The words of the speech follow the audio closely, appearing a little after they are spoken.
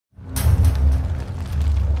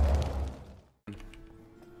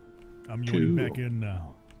I'm going back in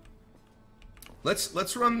now. Let's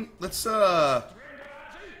run the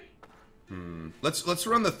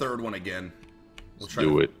third one again. We'll try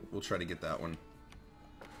do it. We'll try to get that one.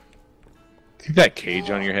 Think that cage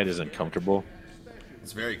on your head isn't comfortable?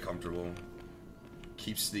 It's very comfortable.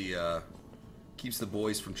 Keeps the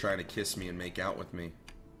boys from trying to kiss me and make out with me.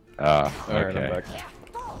 Ah, Alright, I'm okay. back.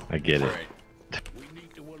 I get it. Alright.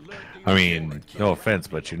 I mean, no offense,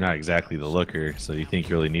 but you're not exactly the looker, so you think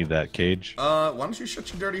you really need that cage? Why don't you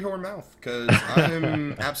shut your dirty whore mouth? Because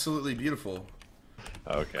I'm absolutely beautiful.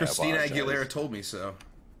 Okay. Christina Aguilera told me so.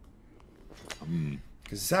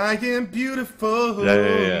 Cause I am beautiful,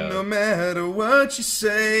 Yeah. no matter what you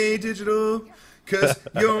say, digital. Cause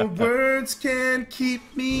your words can keep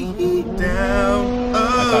me down.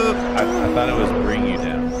 I thought it was bring you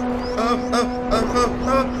down.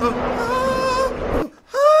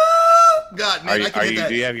 God, man, I can hit that.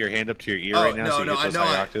 Do you have your hand up to your ear right now so you get those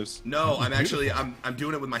high octaves? No, I'm actually, I'm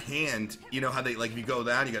doing it with my hand. You know how they, like, if you go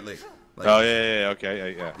down, you got like oh, yeah,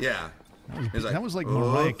 okay, yeah. Yeah. That was like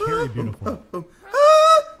Mariah Carey beautiful.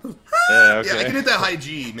 Yeah, okay. Yeah, I can hit that high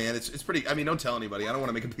G, man. It's pretty. I mean, don't tell anybody. I don't want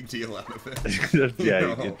to make a big deal out of it. Yeah,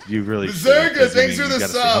 No. you really. Berserker, thanks for you the gotta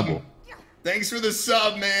stay sub. humble. Thanks for the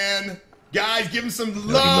sub, man. Guys, give him some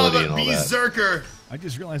humility love, and all that. Berserker. I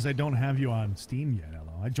just realized I don't have you on Steam yet,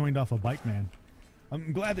 Ello. I joined off of Bike Man.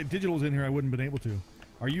 I'm glad that Digital's in here. I wouldn't have been able to.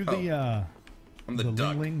 Are you the I'm the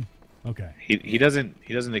duck. Ling? Okay. He doesn't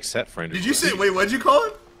accept friend. Did you say? Wait, what'd you call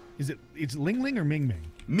it? It's Ling Ling or Ming Ming?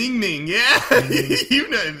 Ming Ming, yeah. You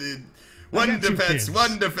know it. Wonder Pets,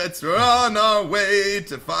 we're on our way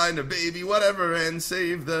to find a baby, whatever, and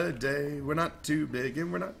save the day. We're not too big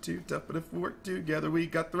and we're not too tough, but if we work together, we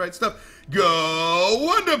got the right stuff. Go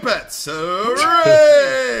Wonder Pets!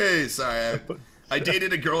 Hooray! Sorry, I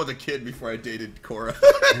dated a girl with a kid before I dated Cora.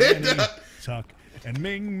 Tuck and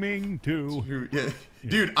Ming Ming too. Yeah.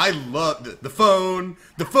 Dude, I love the phone.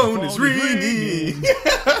 The phone is ringing.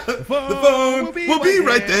 The phone will be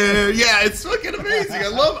right there. Yeah, it's fucking amazing.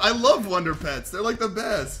 I love Wonder Pets. They're like the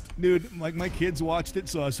best. Dude, like my kids watched it,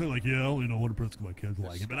 so I was sort of like, yeah, you know, Wonder Pets, my kids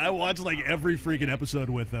like it. But I watched like every freaking episode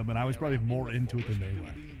with them, and I was probably more into it than they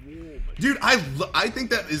were. Dude, I think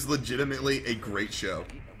that is legitimately a great show.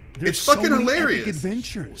 There's It's fucking so many hilarious. epic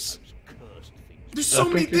adventures. There's so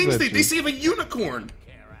many Epic things. They adventures. save a unicorn.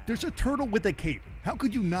 There's a turtle with a cape. How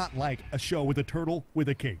could you not like a show with a turtle with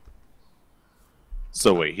a cape?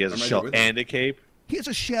 So wait, he has a I'm right shell here with and a cape. He has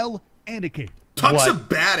a shell and a cape. Tuck's a What?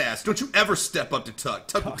 badass. Don't you ever step up to Tuck.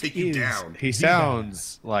 Tuck will Tuck take you is- down. He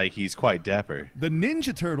sounds like he's quite dapper. The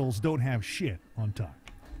Ninja Turtles don't have shit on Tuck.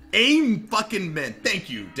 Aim fucking men. Thank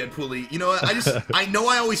you, Deadpool. You know what? I know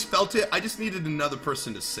I always felt it. I just needed another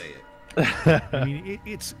person to say it. I mean,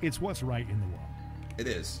 it's what's right in the world. It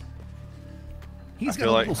is. He's feel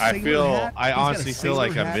got a like- little I sailor feel- hat. I He's got a honestly feel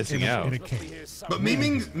like sailor I'm hat missing and a- out. and a cape. But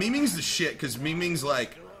Ming-Ming's the shit, because Ming-Ming's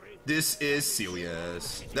like, this is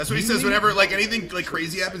serious. That's what he says whenever, like, anything, like,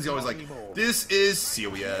 crazy happens. He's always like, this is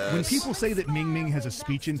serious. When people say that Ming Ming has a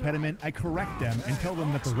speech impediment, I correct them and tell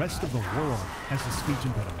them that the rest of the world has a speech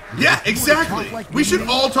impediment. Yeah, If you wanna talk exactly. like We Ming should Ming,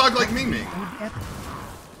 all talk like Ming-Ming. it would be epic.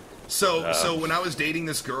 So when I was dating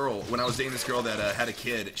this girl, that had a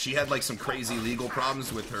kid, she had like some crazy legal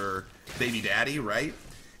problems with her baby daddy, right?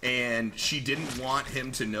 And she didn't want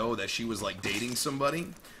him to know that she was like dating somebody.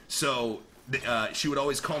 So she would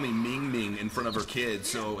always call me Ming Ming in front of her kid,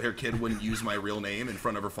 so her kid wouldn't use my real name in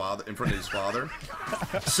front of his father.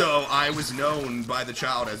 So I was known by the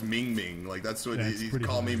child as Ming Ming. Like that's what he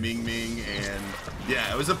called me, Ming Ming, and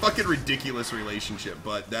yeah, it was a fucking ridiculous relationship.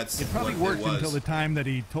 But that's It probably what worked it was. until the time that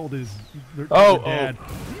he told his their Oh, dad,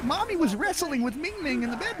 Mommy was wrestling with Ming Ming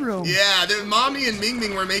in the bedroom. Yeah, Mommy and Ming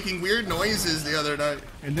Ming were making weird noises the other night.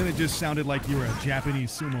 And then it just sounded like you were a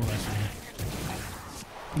Japanese sumo wrestler.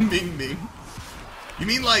 Ming Ming. You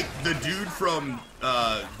mean like the dude from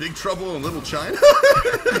Big Trouble in Little China?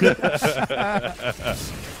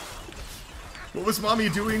 What was Mommy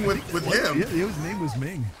doing with him? Yeah, his name was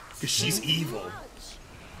Ming. Because she's evil.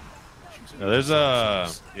 No, there's a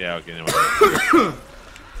okay. Never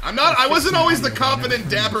mind. I wasn't always the confident,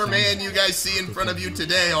 dapper man you guys see in front of you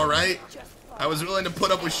today, alright? I was willing to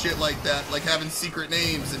put up with shit like that, like having secret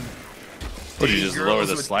names and What, did you just lower girls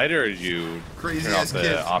the with slider, or did you crazy turn off ass the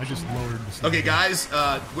kids. I option? just lowered the sound. Okay, guys,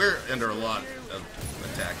 we're under a lot of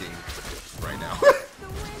attacking right now.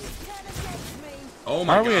 Oh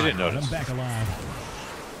my Are we? I god. didn't notice. I'm back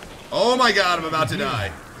alive. Oh my god, I'm about to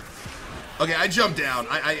die. Okay, I jumped down.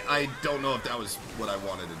 I don't know if that was what I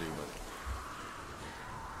wanted to do, but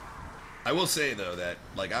I will say though that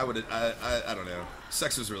like I don't know.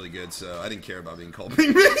 Sex was really good, so I didn't care about being called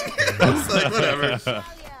Ming Ming. I was like, whatever.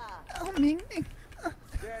 Oh, Ming Ming.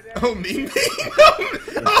 Oh, Ming Ming.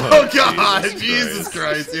 Oh God, Jesus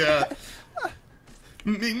Christ, yeah.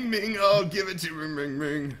 Ming Ming, oh, give it to me, Ming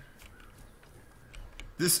Ming.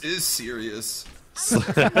 This is serious.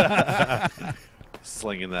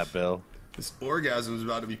 Slinging that bell. This orgasm is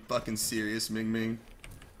about to be fucking serious, Ming Ming.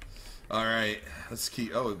 Alright, let's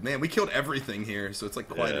keep... Oh, man, we killed everything here, so it's like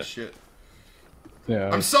quite a shit. Yeah,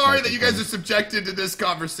 I'm sorry that you guys are subjected to this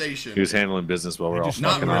conversation. He was handling business while we're all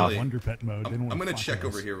Not fucking really. off. Wonder Pet mode. I'm gonna check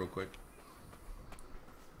over here real quick.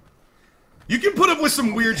 You can put up with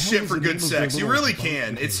some weird shit for good sex. You really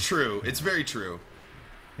can. It's true. It's very true.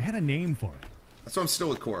 They had a name for it. That's why I'm still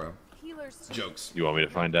with Cora. Jokes. You want me to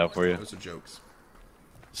find out for you? Those are jokes.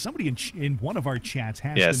 Somebody in one of our chats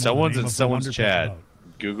has Yeah, to know someone's the name in of the someone's Wonder Pet chat. boat.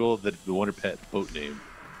 Google the Wonder Pet boat name.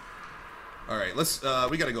 Alright, let's,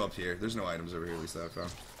 we gotta go up here. There's no items over here, at least that I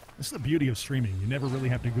found. This is the beauty of streaming. You never really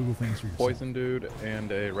have to Google things for yourself. Poison dude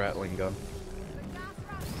and a rattling gun.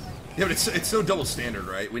 Yeah, but it's so double standard,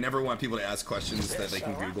 right? We never want people to ask questions that they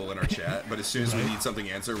can Google in our chat, but as soon as we need something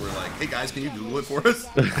answered, we're like, hey guys, can you Google it for us?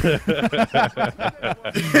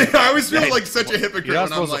 I always feel like such a hypocrite You're not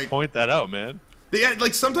when I'm supposed like... to point that out, man.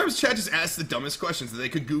 Like, sometimes chat just asks the dumbest questions that they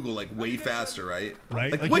could Google, like, way faster, right?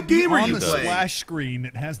 Right? Like, Like, what it'd be game are on you the playing? splash screen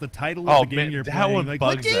that has the title Oh of the game man, you're that playing. one Like,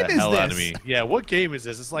 bugs what game the is hell this? out of me. Yeah, what game is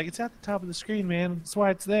this? It's like, it's at the top of the screen, man. That's why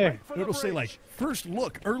it's there. It'll say like, first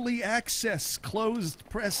look, early access, closed,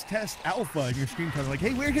 press test, alpha, and your screen comes like,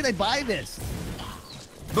 hey, where can I buy this?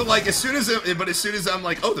 But like, as soon as I'm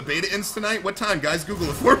like, oh, the beta ends tonight. What time, guys? Google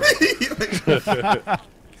it for me. Like,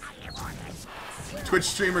 Twitch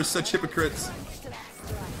streamers, such hypocrites.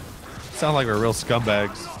 Sound like we're real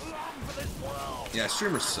scumbags. Yeah,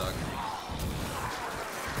 streamers suck.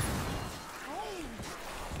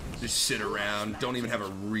 Just sit around, don't even have a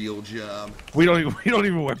real job. We don't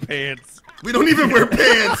even wear pants. We don't even wear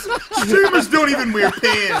pants. Streamers don't even wear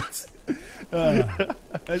pants.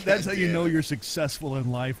 That's how you know you're successful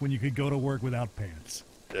in life, when you could go to work without pants.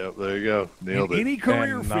 Yep, there you go. Nailed In it. any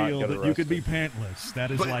career And not field get that you could be arrested. pantless,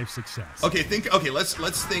 that is But- life success. Okay, let's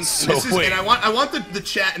think. So this is, wait. and I want the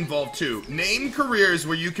chat involved too. Name careers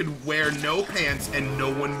where you could wear no pants and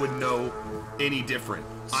no one would know any different.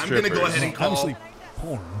 I'm gonna go Strippers. ahead and call. Obviously,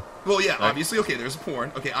 porn. Well, yeah, obviously. Okay, there's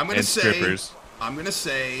porn. Okay, I'm gonna And say. strippers. I'm gonna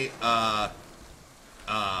say.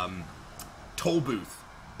 Toll booth.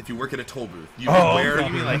 If you work at a toll booth, you can wear you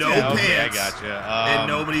mean like no that? pants, Okay, I gotcha. and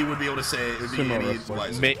nobody would be able to say it would be Sumo any wrestler.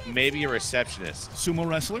 wiser. Maybe a receptionist. Sumo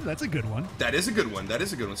wrestler, that's a good one. That is a good one. That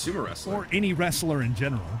is a good one. Sumo wrestler. Or any wrestler in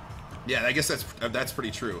general. Yeah, I guess that's pretty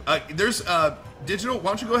true. There's digital. Why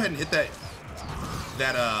don't you go ahead and hit that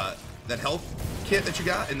health kit that you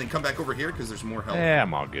got, and then come back over here because there's more health. Yeah,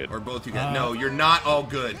 I'm all good. Or both you got. No, you're not all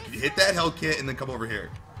good. Hit that health kit and then come over here.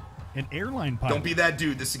 An airline pilot. Don't be that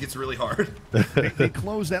dude. This gets really hard. They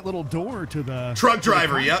close that little door to the Truck to the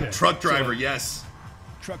driver. Yep. cockpit. Truck driver. So, yes.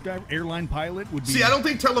 truck driver, airline pilot would be. See, I don't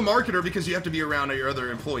think telemarketer because you have to be around your other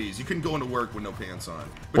employees. You couldn't go into work with no pants on.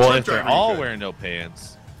 But Well, truck if they're driver, you all could. wearing no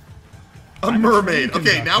pants. A mermaid. trained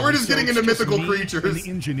Okay, in now that, we're just so getting it's into mythical me creatures. And the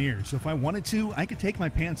engineer. So if I wanted to, I could take my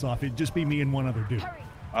pants off. It'd just be me and one other dude.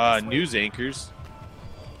 News anchors.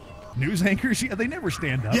 News anchors, yeah, they never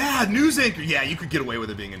stand up. Yeah, news anchor. Yeah, you could get away with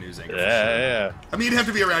it being a news anchor. for sure. Yeah. I mean, you'd have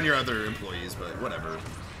to be around your other employees, but whatever.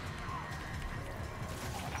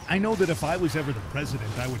 I know that if I was ever the president,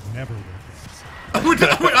 I would never wear pants.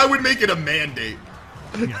 I would make it a mandate.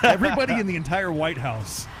 Yeah, everybody in the entire White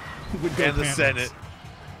House would go And the pantless. Senate.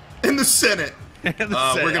 In the Senate. And the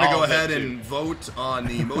We're Senate, going to all go of it, ahead too. and vote on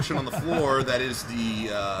the motion on the floor. That is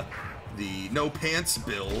the no pants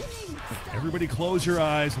bill. Everybody close your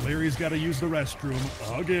eyes. Larry's got to use the restroom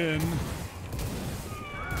again.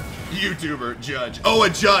 YouTuber, judge. Oh, a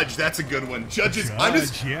judge. That's a good one. Judges. I'm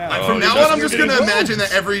just. Judge, yeah. From Oh, now he on, I'm doesn't just get going to any imagine votes.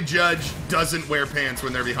 that every judge doesn't wear pants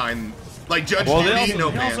when they're behind. Like Judge Well, they Judy, also, no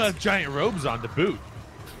they pants. also have giant robes on to boot.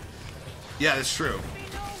 Yeah, that's true.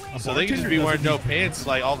 So they can just be wearing no pants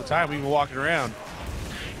like all the time, even walking around.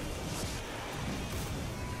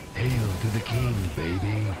 Hail to the king,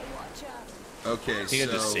 baby. Okay, I think I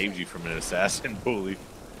just so saved you from an assassin bully.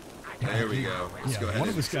 there we go. Let's go Yeah, ahead. one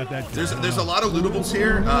of and- us got that. There's a lot of lootables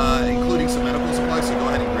here, including some medical supplies. So go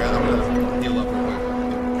ahead and grab. I'm gonna heal up real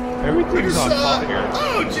quick. Everything's on fire.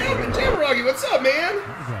 Oh, Jamroggy, what's up, man?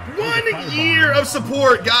 1 year of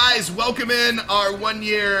support, guys. Welcome in our 1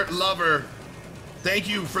 year lover. Thank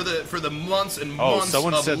you for the months and Oh, months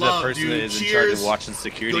someone of said love, that person dude. is in Cheers. charge of watching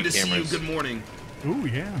security Good to cameras. see you. Good morning. Ooh,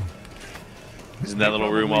 yeah. He's in that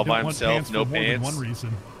little room Probably all by don't want himself, pants no for more than pants. one reason.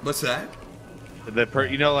 What's that?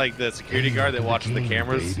 You know, like the security guard that watches the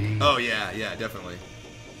cameras. Baby. Oh yeah, definitely.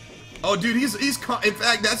 Oh, dude, in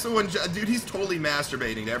fact, that's the one, dude, he's totally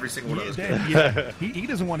masturbating to every single one of those kids. Yeah, he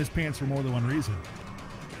doesn't want his pants for more than one reason.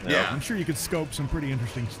 Yeah. I'm sure you could scope some pretty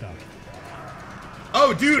interesting stuff.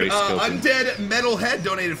 Oh, dude, Undead Metalhead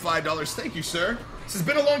donated $5. Thank you, sir. This has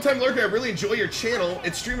been a long time lurker. I really enjoy your channel.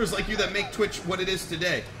 It's streamers like you that make Twitch what it is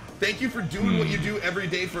today. Thank you for doing what you do every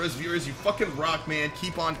day for us viewers. You fucking rock, man.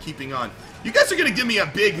 Keep on keeping on. You guys are going to give me a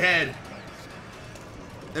big head.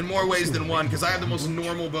 In more ways than one, because I have the most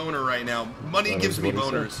normal boner right now. Money gives me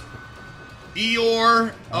boners.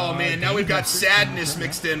 Eeyore. Oh, man, now we've got sadness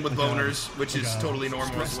mixed in with boners, which is totally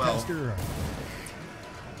normal as well. I don't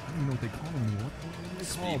even know what they call them anymore.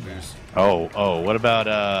 Speed boost. Oh, what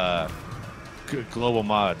about global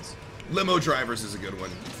mods? Limo drivers is a good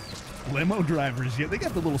one. Limo drivers, yeah, they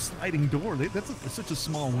got the little sliding door. That's such a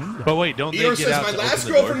small window. But wait, don't they Eeyore get says, out my to last open the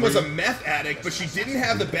door girlfriend for was you? a meth addict, but she didn't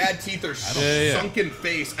have the bad teeth or sunken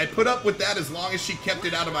face. I put up with that as long as she kept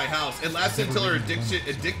it out of my house. It lasted until her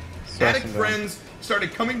addict friends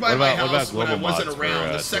started coming by my house when I wasn't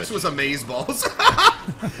around. The sex was amazeballs.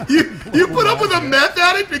 you put up with a meth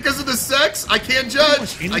addict because of the sex? I can't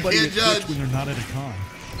judge. I can't judge. When they're not at a con.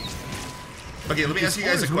 Okay, let me ask you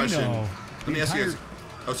guys a question. Let me ask you guys.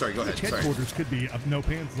 Oh, sorry. Go ahead. Headquarters could be of no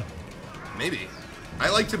pants zone. Maybe.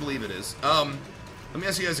 I like to believe it is. Let me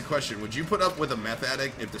ask you guys a question. Would you put up with a meth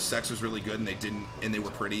addict if the sex was really good and they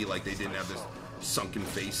were pretty, like they didn't have this sunken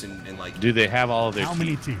face and like? Do they have all of their How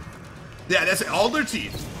many teeth? Yeah, that's it. All their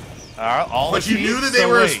teeth. All but their you teeth? knew that they So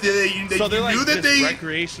were. wait. So they're like knew that they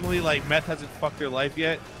recreationally, like meth hasn't fucked their life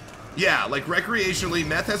yet. Yeah, like recreationally,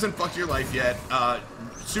 meth hasn't fucked your life yet.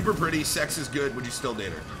 Super pretty, sex is good. Would you still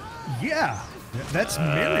date her? Yeah, that's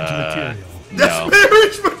marriage material. That's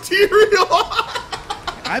marriage material.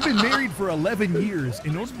 I've been married for 11 years.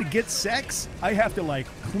 In order to get sex, I have to like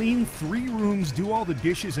clean 3 rooms, do all the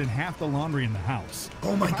dishes, and half the laundry in the house.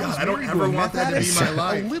 Oh my god, I don't married ever to a want that to meth be my addict,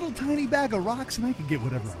 life. A little tiny bag of rocks, and I could get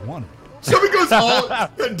whatever I wanted. Somebody goes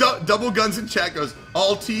double guns in chat goes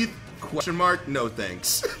all teeth ? No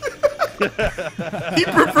thanks. He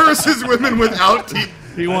prefers his women without teeth.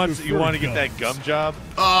 You want to get that gum job?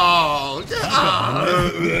 Oh.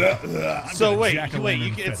 So wait,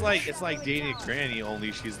 it's like dating a granny,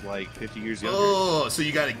 only she's like 50 years younger. Oh, so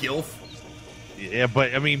you got a gilf? Yeah,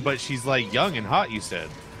 but she's like young and hot. You said.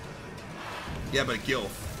 Yeah, but a gilf.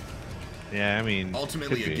 Yeah, I mean.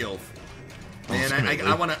 Ultimately a gilf. Man,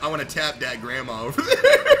 I want to tap that grandma over there.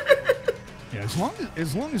 Yeah,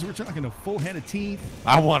 as long as we're talking a full head of teeth.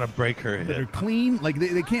 I want to break her head. That are clean. Like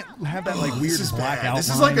they can't have that like weird black outline. This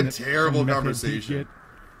is like a terrible conversation.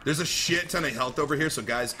 There's a shit ton of health over here, so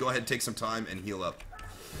guys, go ahead and take some time and heal up.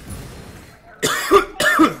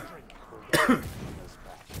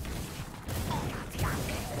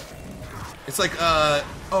 It's like,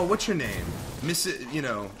 oh, what's your name?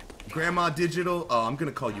 Grandma Digital? Oh, I'm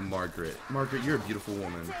gonna call you Margaret. Margaret, you're a beautiful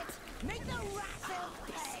woman.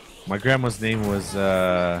 My grandma's name was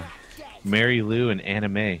Mary Lou and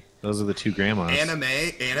Anime. Those are the 2 grandmas. Anime?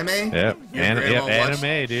 Yep.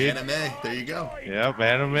 Anime, dude. Anime. There you go. Yep,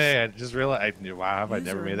 anime. I just realized. Wow, have I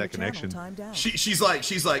never made that connection? She's like,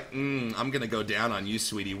 I'm gonna go down on you,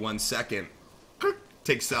 sweetie. 1 second.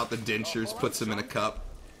 Takes out the dentures, puts them in a cup.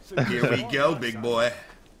 Here we go, big boy.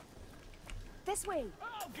 This way.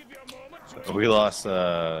 We lost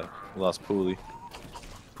Pooley.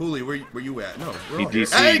 Pooley, where you at? No, we're He all here.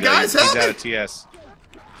 DC'd, Hey guys, help he's me! out of TS.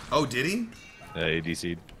 Oh, did he? He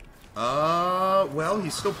DC'd. Well,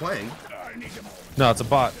 he's still playing. No, it's a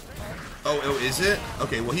bot. Oh, is it?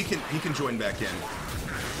 Okay, well he can join back in.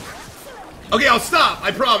 Okay, I'll stop.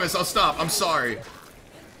 I promise, I'll stop. I'm sorry.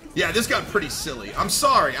 Yeah, this got pretty silly. I'm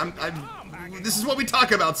sorry. This is what we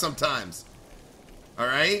talk about sometimes. All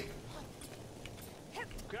right.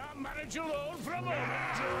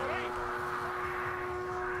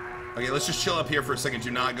 Okay, let's just chill up here for a second.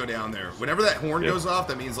 Do not go down there. Whenever that horn goes off,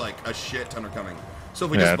 that means like a shit ton are coming. So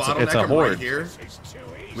if we just bottleneck them right here,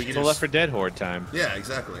 we can just Left 4 Dead horde time. Yeah,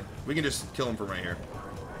 exactly. We can just kill them from right here.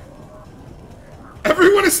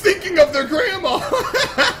 Everyone is thinking of their grandma.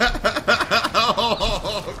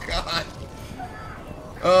 Oh God.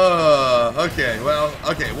 Okay. Well,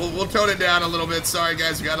 okay. We'll tone it down a little bit. Sorry,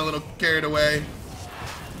 guys. We got a little carried away.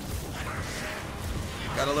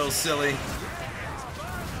 Got a little silly.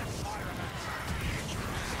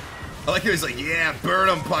 I like how he's like, yeah, burn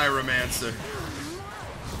him, Pyromancer.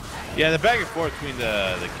 Yeah, the back and forth between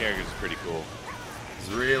the characters is pretty cool.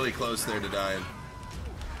 He's really close there to dying.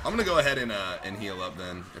 I'm gonna go ahead and heal up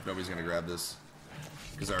then, if nobody's gonna grab this,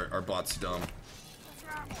 because our bot's dumb.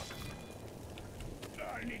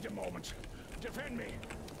 I need a moment. Defend me.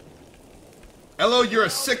 Hello, you're a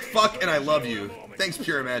sick fuck, and I love you. Thanks,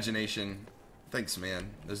 pure imagination. Thanks, man.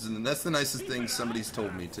 That's the nicest thing somebody's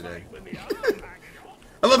told me today.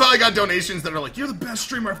 I love how I got donations that are like, "You're the best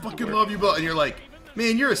streamer. I fucking love you," but and you're like,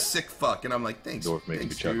 "Man, you're a sick fuck," and I'm like, "Thanks, Dwarf makes me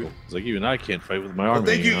thanks, chuckle. dude." It's like even I can't fight with my arm. Well,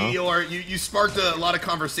 thank you, know? Eeyore. You sparked a lot of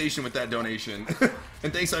conversation with that donation.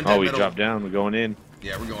 And thanks on Oh, we Metal. dropped down. We're going in.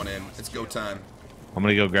 Yeah, we're going in. It's go time. I'm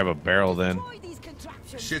gonna go grab a barrel then.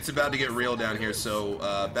 Shit's about to get real down here,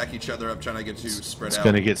 so back each other up, trying to get you spread It's out.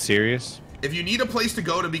 gonna get serious. If you need a place to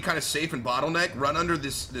go to be kind of safe and bottleneck, run under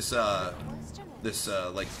this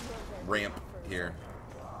like ramp here.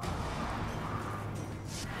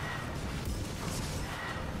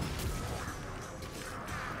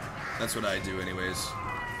 That's what I do, anyways.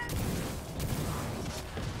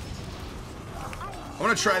 I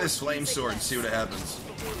want to try this flame sword and see what happens.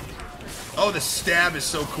 Oh, the stab is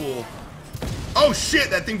so cool. Oh shit,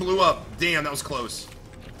 that thing blew up. Damn, that was close.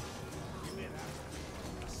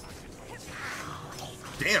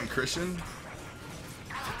 Damn, Christian.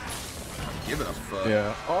 Give it a fuck.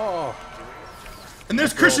 Yeah. Oh. And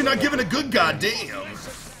there's Christian not giving a good goddamn.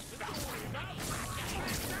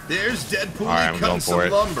 There's Deadpool Alright, I'm cutting going some for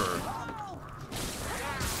it. lumber.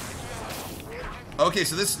 Okay,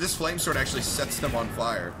 so this flame sword actually sets them on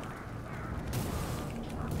fire.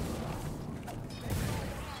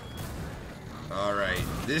 All right,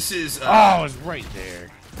 this is. Oh, it's right there.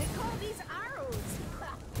 They call these arrows.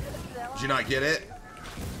 Did you not get it?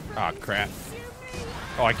 Oh crap.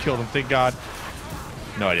 Oh, I killed him. Thank God.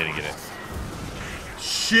 No, I didn't get it.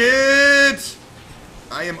 Shit!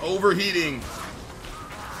 I am overheating.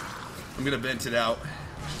 I'm gonna vent it out.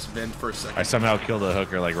 Just vent for a second. I somehow killed a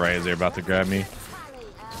hooker like right as they're about to grab me.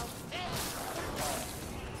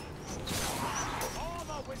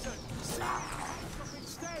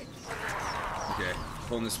 Okay,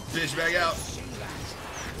 pulling this bitch back out.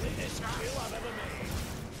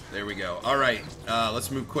 There we go. All right,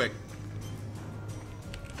 let's move quick.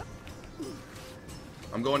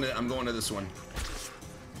 I'm going to this one.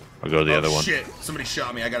 I'll go to the other one. Shit! Somebody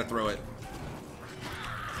shot me. I gotta throw it.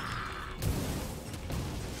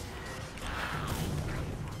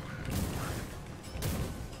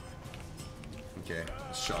 Okay,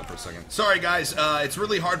 let's shut up for a second. Sorry, guys. It's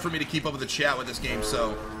really hard for me to keep up with the chat with this game,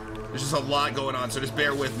 so there's just a lot going on. So just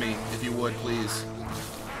bear with me, if you would, please.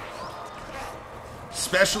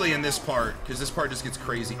 Especially in this part, because this part just gets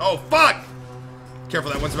crazy. Oh, fuck!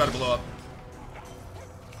 Careful, that one's about to blow up.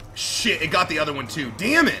 Shit, it got the other one, too.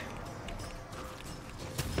 Damn it!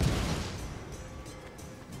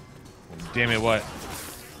 Damn it, what?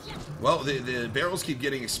 Well, the barrels keep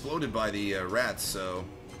getting exploded by the rats, so...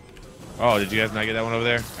 Oh, did you guys not get that one over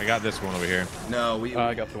there? I got this one over here. No, we...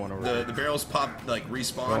 I got the one over there. The barrels popped, like,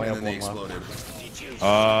 respawned, and then they exploded.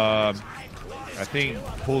 I think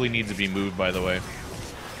pulley needs to be moved, by the way.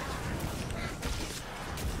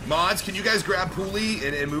 Mods, can you guys grab Pooley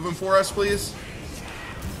and move him for us, please?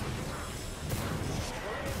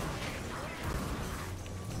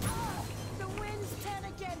 The winds turn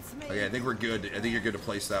against me. Okay, I think we're good. I think you're good to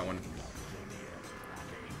place that one.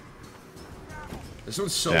 This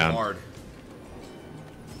one's so Down. hard.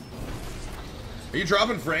 Are you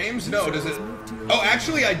dropping frames? No, does it... Oh,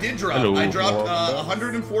 actually, I did drop. Hello. I dropped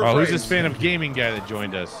 104 Oh, frames. who's this fan of gaming guy that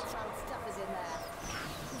joined us? Stuff is in there.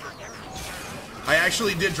 I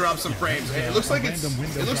actually did drop some frames. It looks like it's... Random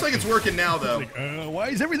window It looks like it's working now, though. Like, why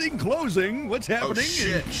is everything closing? What's Oh, happening?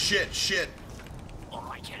 shit.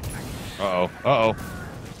 Uh-oh. Uh-oh.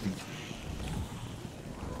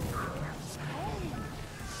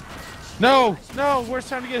 No! No! Worst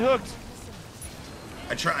time to get hooked.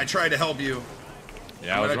 I tried to help you.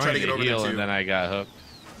 Yeah, I'm I was gonna try to running get to over there, heal too. and then I got hooked.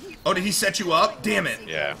 Oh, did he set you up? Damn it.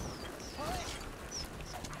 Yeah.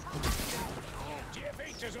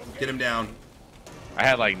 Get him down. I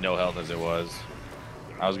had like no health as it was.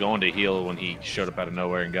 I was going to heal when he showed up out of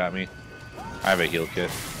nowhere and got me. I have a heal kit.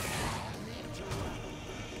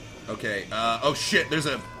 Okay, oh shit, there's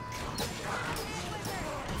a...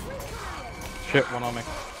 Shit, one on me.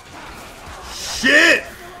 Shit!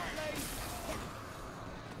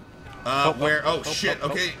 Where? Oh shit,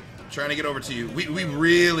 okay. Trying to get over to you. We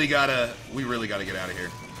really gotta get out of here.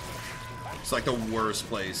 It's like the worst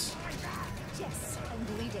place. Yes, I'm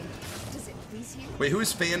bleeding. Does it please you? Wait, who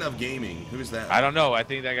is fan of gaming? Who is that? I don't know. I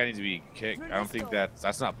think that guy needs to be kicked. I don't think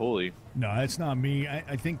that's not pulley. No, that's not me.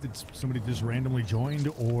 I think that somebody just randomly joined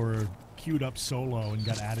or queued up solo and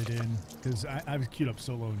got added in. Because I've queued up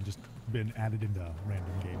solo and just been added into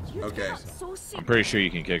random games. Okay. So I'm pretty sure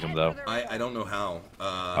you can kick him though. I don't know how.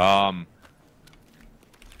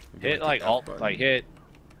 Hit like alt, like hit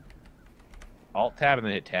alt tab and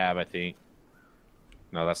then hit tab. I think.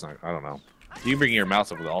 No, that's not. I don't know. You can bring your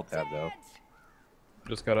mouse up with alt tab though.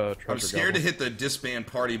 Just got a treasure. I'm scared to hit the disband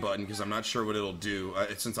party button because I'm not sure what it'll do.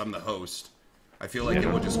 Since I'm the host, I feel like it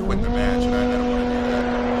will just quit the match, and I don't want to do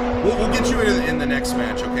that. We'll get you in the next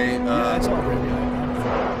match, okay? Yeah, that's all right.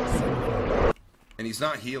 And he's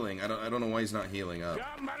not healing. I don't know why he's not healing up.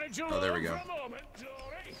 Oh, there we go.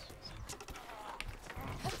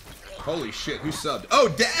 Holy shit, who subbed? Oh,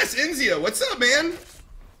 Das Inzio, what's up, man?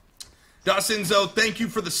 Das Inzo, thank you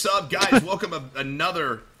for the sub, guys. Welcome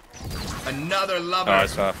another lover. Oh, I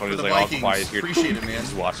saw it. It was the like Vikings. all quiet here. Appreciate it, man.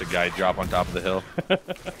 Just watch a guy drop on top of the hill.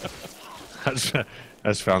 I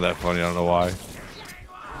just found that funny. I don't know why.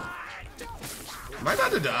 Am I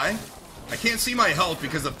about to die? I can't see my health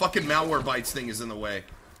because the fucking malware bites thing is in the way.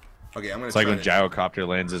 Okay, I'm gonna. It's like when Gyrocopter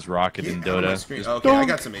lands his rocket in Dota. Okay, I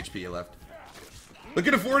got some HP left.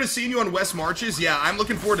 Looking forward to seeing you on West Marches. Yeah, I'm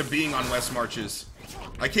looking forward to being on West Marches.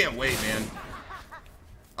 I can't wait, man.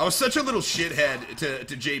 I was such a little shithead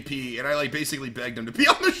to JP, and I like basically begged him to be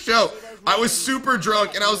on the show. I was super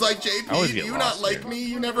drunk, and I was like, JP, do you not like me?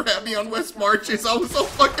 You never had me on West Marches. I was so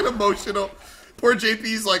fucking emotional. Poor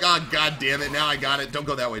JP's like, oh, god damn it, now I got it. Don't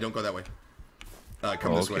go that way, don't go that way.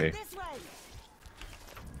 Come this way.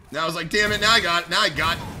 Now I was like, damn it, now I got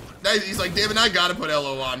it. He's like, damn it, I gotta put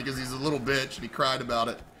Elo on because he's a little bitch, and he cried about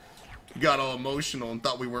it. He got all emotional and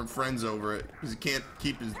thought we weren't friends over it because he can't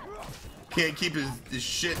keep his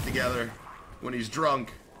shit together when he's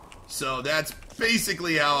drunk. So that's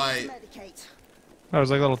basically how I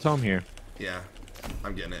was like a little tome here. Yeah,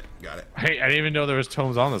 I'm getting it. Got it. Hey, I didn't even know there was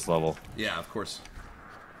tomes on this level. Yeah, of course.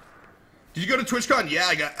 Did you go to TwitchCon? Yeah,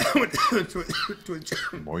 I went to Twitch.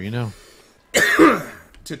 The more you know.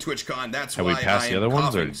 To TwitchCon. That's Have why we passed I the am other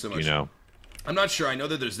ones, or so do much. you know? I'm not sure. I know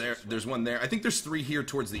that there's one there. I think there's 3 here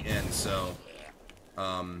towards the end. So,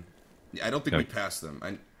 yeah, I don't think we passed them.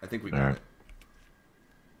 I think we got it.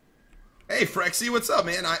 Hey, Frexy, what's up,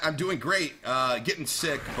 man? I'm doing great. Getting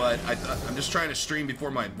sick, but I'm just trying to stream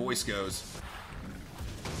before my voice goes.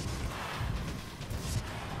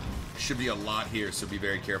 Should be a lot here, so be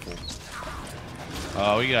very careful.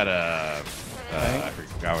 Oh, we got a... I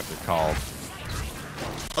forgot what they're called.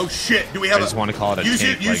 Oh shit! Do we have? I just want to call it a use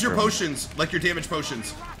tank, use like your from... potions, like your damage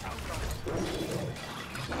potions.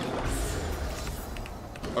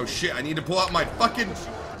 Oh shit! I need to pull out my fucking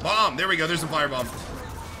bomb. There we go. There's a firebomb.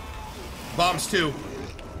 Bombs too.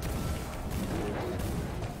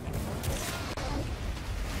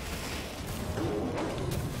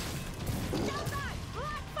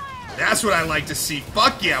 That's what I like to see.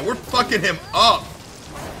 Fuck yeah, we're fucking him up.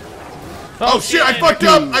 Oh shit! I fucked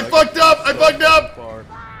up. I fucked up. I fucked up.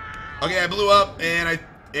 Okay, I blew up,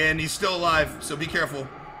 and he's still alive. So be careful.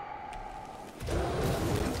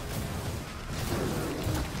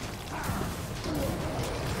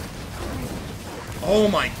 Oh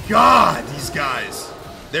my god, these guys.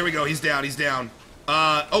 There we go, he's down, he's down.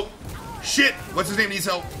 Oh, shit, what's his name needs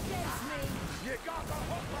help?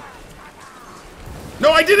 No,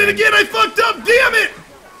 I did it again, I fucked up, damn it!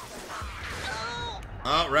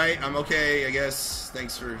 Alright, I'm okay, I guess.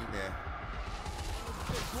 Thanks for, yeah.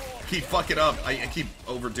 Keep fucking up, I keep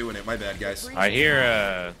overdoing it, my bad, guys. I hear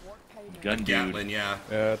a gun dude. Gatlin, yeah.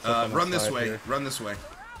 Run this way, run this way.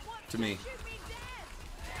 To me.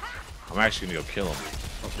 I'm actually gonna go kill him.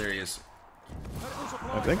 Oh, there he is.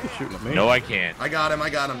 I think he's shooting at me. No, I can't. I got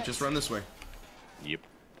him, just run this way. Yep.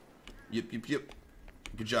 Yep.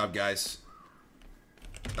 Good job, guys.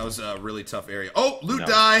 That was a really tough area. Oh, loot No.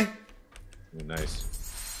 die! Nice.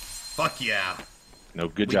 Fuck yeah. No,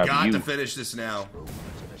 good We job, got you. to finish this now.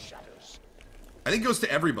 I think it goes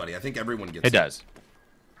to everybody. I think everyone gets It does.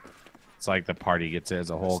 It's like the party gets it as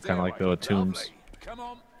a whole, kind of like the tombs. Come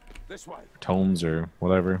on, this way. Tomes or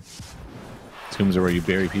whatever. Tombs are where you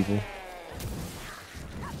bury people.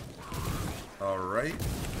 Alright.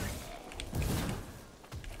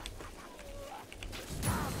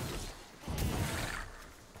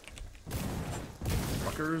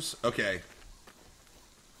 Fuckers. Okay.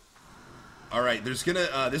 Alright, there's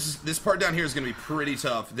gonna this part down here is gonna be pretty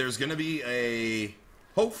tough. There's gonna be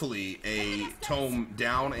hopefully a tome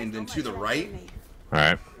down and then to the right.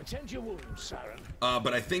 Alright.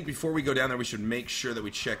 But I think before we go down there, we should make sure that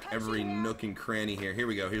we check every nook and cranny here. Here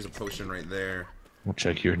we go. Here's a potion right there. We'll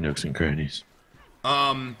check your nooks and crannies.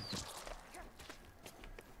 And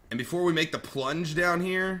before we make the plunge down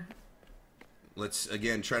here, let's,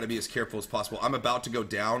 again, try to be as careful as possible. I'm about to go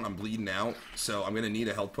down. I'm bleeding out, so I'm going to need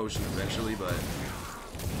a health potion eventually, but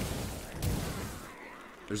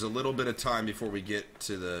there's a little bit of time before we get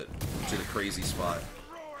to the crazy spot.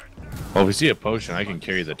 Well, if we see a potion, I can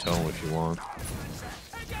carry the tome if you want.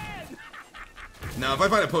 Now, if I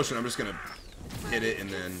find a potion, I'm just going to hit it and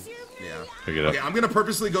then Yeah. Pick it up. Okay, I'm gonna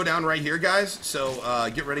purposely go down right here, guys. So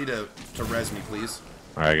get ready to res me, please.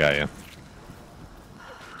 All right, I got you.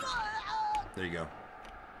 There you go.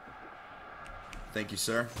 Thank you,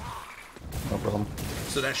 sir. No problem.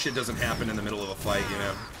 So that shit doesn't happen in the middle of a fight, you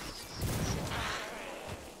know.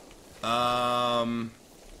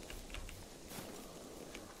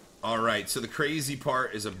 All right. So the crazy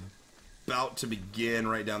part is about to begin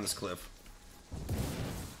right down this cliff.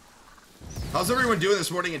 How's everyone doing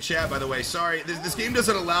this morning in chat, by the way? Sorry, this game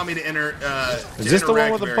doesn't allow me to enter. Is this the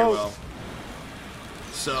one with the very boat? well.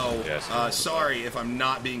 So, Yes. sorry if I'm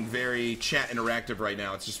not being very chat interactive right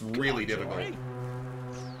now. It's just really difficult.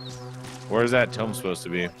 Where's that tome supposed to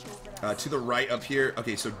be? To the right up here.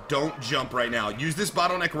 Okay, so don't jump right now. Use this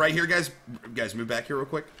bottleneck right here, guys. Guys, move back here real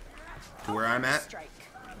quick to where I'm at.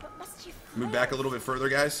 Move back a little bit further,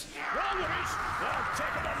 guys.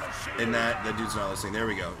 And that dude's not listening. There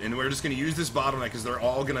we go. And we're just gonna use this bottleneck because they're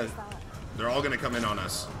all gonna come in on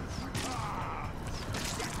us.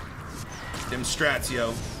 Them strats,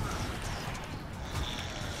 yo.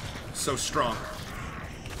 So strong.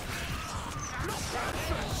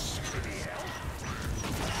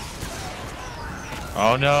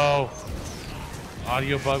 Oh no!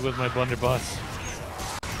 Audio bug with my blunderbuss.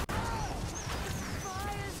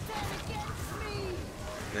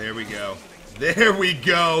 There we go. There we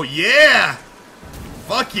go. Yeah!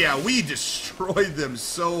 Fuck yeah, we destroyed them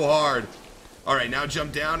so hard. Alright, now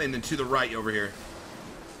jump down and then to the right over here.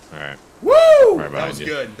 Alright. Woo! Right That was you.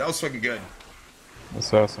 good. That was fucking good.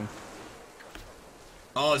 That's awesome.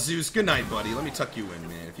 Oh, Zeus, good night, buddy. Let me tuck you in,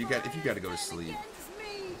 man. If you got to go to sleep,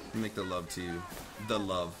 make the love to you. The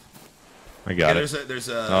love. I got it. There's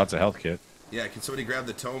a. Oh, it's a health kit. Yeah, can somebody grab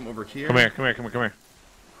the tome over here? Come here, come here, come here, come here.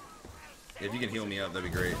 If you can heal me up,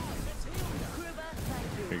 that'd be great.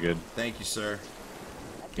 You're good. Thank you, sir.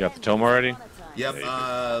 You got the tome already? Yep. There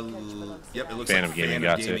you Yep. It looks Phantom like Gaming Phantom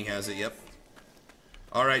got Gaming it. has it. Yep.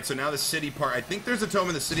 All right. So now the city part. I think there's a tome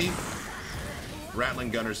in the city. Rattling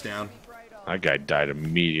gunners down. That guy died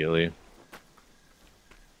immediately.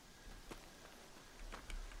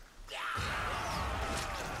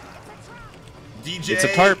 DJ. It's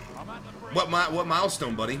a tarp. What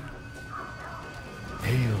milestone, buddy?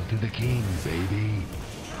 Hail to the king, baby.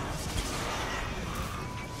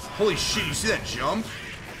 Holy shit! You see that jump?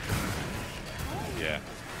 Yeah.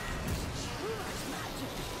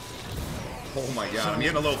 Oh my god! I'm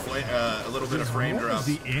getting a little bit of frame Does drop.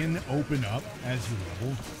 the inn open up as you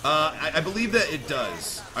level? I believe that it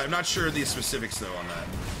does. I'm not sure the specifics though on that.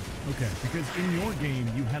 Okay, because in your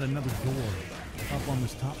game you had another door up on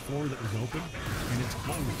this top floor that was open, and it's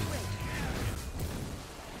closed.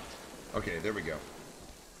 Okay, there we go.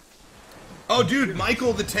 Oh, dude,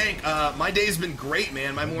 Michael the Tank. My day's been great,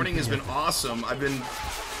 man. My morning has been awesome. I've been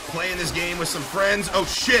playing this game with some friends. Oh,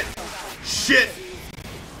 shit. Shit.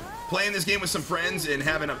 Playing this game with some friends and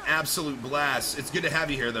having an absolute blast. It's good to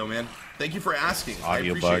have you here, though, man. Thank you for asking.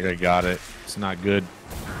 Audio I bug, appreciate I it. got it. It's not good.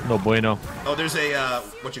 No bueno. Oh, there's a,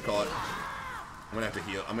 what you call it? I'm gonna have to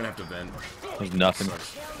heal. I'm gonna have to vent. There's nothing.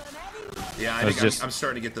 Yeah, I It's think just- I'm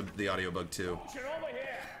starting to get the audio bug, too.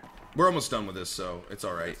 We're almost done with this, so it's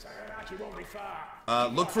alright.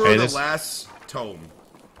 Look for Hey, the this- last tome.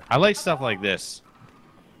 I like stuff like this.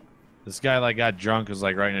 This guy like got drunk, was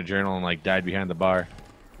like writing a journal and like died behind the bar.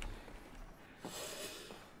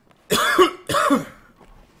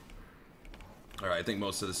 Alright, I think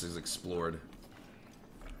most of this is explored.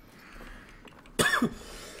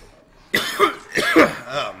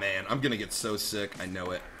 Oh man, I'm gonna get so sick. I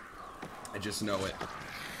know it. I just know it.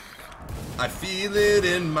 I feel it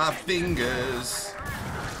in my fingers.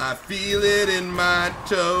 I feel it in my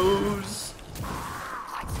toes.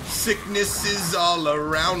 Sickness is all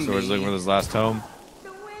around So we're me. looking for this last tome.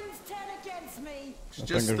 The wind's turn against me. It's I think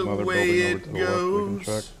just there's the another way building over it to the left we can goes.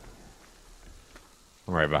 check.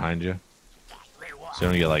 I'm right behind you. So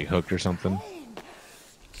you don't get like hooked or something.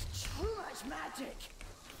 Too much magic.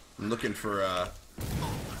 I'm looking for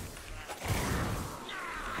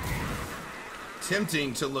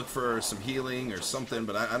tempting to look for some healing or something,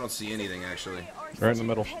 but I don't see anything actually. Right in the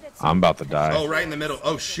middle. I'm about to die. Oh, right in the middle.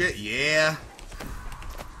 Oh shit, yeah.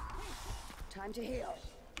 Time to heal.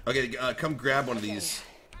 Okay, come grab one of these.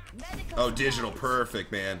 Oh, digital,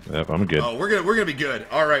 perfect, man. Yep, I'm good. Oh, we're gonna be good.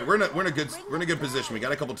 All right, we're in a good position. We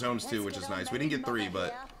got a couple tomes too, which is nice. We didn't get 3,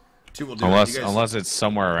 but 2 will do. Unless You guys- unless it's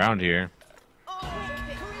somewhere around here.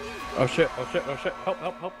 Oh shit, oh shit, oh shit. Help,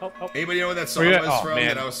 help, help, help, help. Anybody know what that song Where you was at? Oh, from man.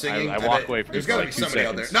 that I was singing? I bet walk away from There's it gotta for be like 2 somebody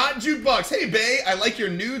out there. seconds. Not Jukebox. Hey, Bay, I like your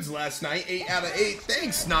nudes last night. 8 out of 8.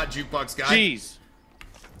 Thanks, Not Jukebox guy. Jeez.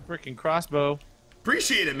 Freaking crossbow.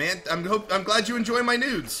 Appreciate it, man. I'm glad you enjoy my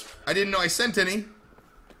nudes. I didn't know I sent any.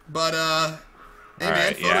 But hey man,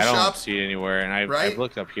 Alright, Photoshop. yeah, I don't see it anywhere, and right? I've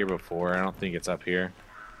looked up here before. I don't think it's up here.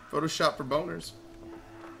 Photoshop for boners.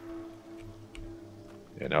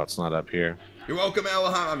 Yeah, no, it's not up here. You're welcome,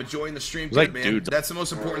 Ellohime. I'm enjoying the stream, It's like man. dudes. That's the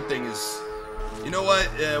most important thing is, you know what?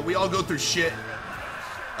 We all go through shit.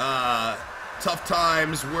 Tough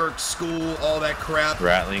times, work, school, all that crap.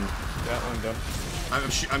 Rattling. That one done.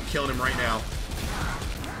 I'm killing him right now.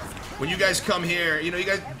 When you guys come here, you know, you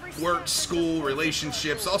guys work, school,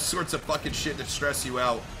 relationships, all sorts of fucking shit that stress you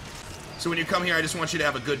out. So when you come here, I just want you to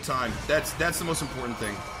have a good time. That's the most important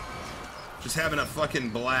thing. Just having a fucking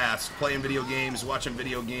blast, playing video games, watching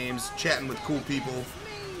video games, chatting with cool people.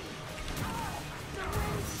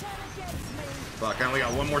 Fuck, I only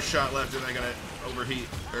got one more shot left and I gotta overheat.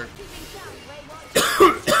 Or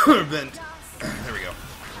vent. There we go.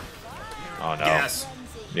 Oh, no. Gas.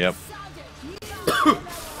 Yep.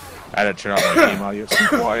 I had to turn off my game audio. It's too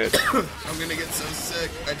quiet. I'm gonna get so sick.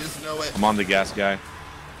 I just know it. I'm on the gas guy.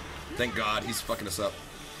 Thank God, he's fucking us up.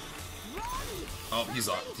 Oh, he's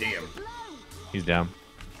off. Damn. He's down.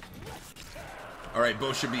 Alright,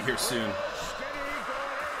 Bo should be here soon.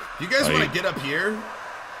 You guys want to get up here?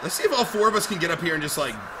 Let's see if all four of us can get up here and just,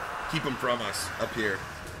 like, keep him from us up here.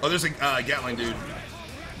 Oh, there's a Gatling dude.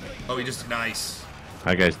 Oh, he just... Nice.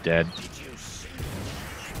 That guy's dead.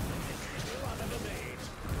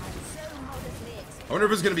 I wonder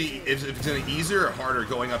if it's going to be... If it's going to be easier or harder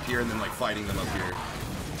going up here and then, like, fighting them up here.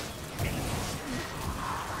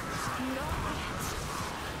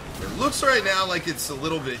 It looks right now like it's a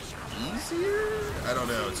little bit easier? I don't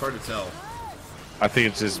know. It's hard to tell. I think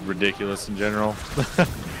it's just ridiculous in general.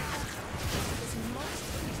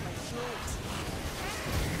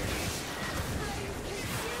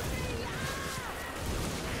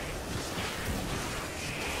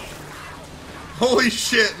 Holy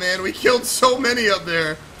shit, man. We killed so many up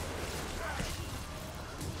there.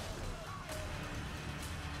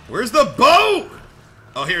 Where's the boat?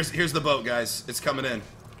 Oh, here's the boat, guys. It's coming in.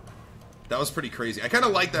 That was pretty crazy. I kind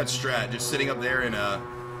of like that strat, just sitting up there and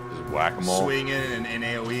Whack-a-mole. swinging and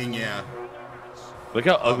AoEing, yeah. Look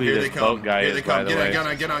how ugly Here they this come. boat guy Here they is, by come. the way.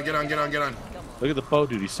 Get on. Look at the boat,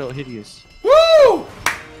 dude. He's so hideous. Woo!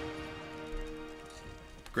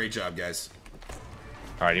 Great job, guys.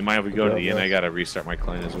 Alright, you mind if we go to the inn? I gotta restart my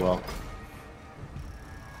clan as well.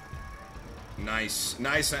 Nice.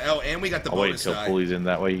 Oh, and we got the I'll wait bonus until die. Pulley's in.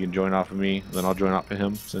 That way you can join off of me. Then I'll join off of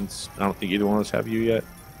him, since I don't think either one of us have you yet.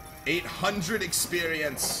 800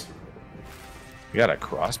 experience. You got a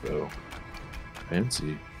crossbow.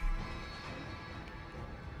 Fancy.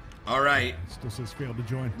 All right. Still says failed to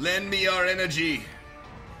join. Lend me your energy.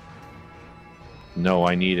 No,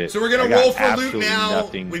 I need it. So we're gonna I got roll for loot absolutely now.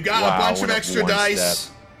 nothing. We've got Wow, a bunch I of went up extra one dice.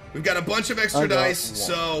 step. We've got a bunch of extra dice.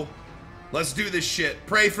 So let's do this shit.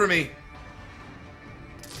 Pray for me.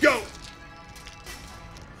 Go.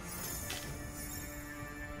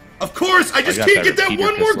 Of course, I just got can't that get that repeater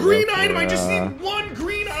one more pistol green though item. for, I just need one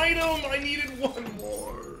green item. I needed one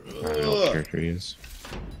more. I don't know what character he is.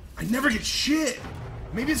 I never get shit.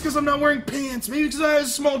 Maybe it's because I'm not wearing pants. Maybe because I have a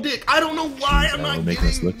small dick. I don't know why I'm That'll not make getting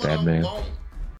us look what bad, I man. want.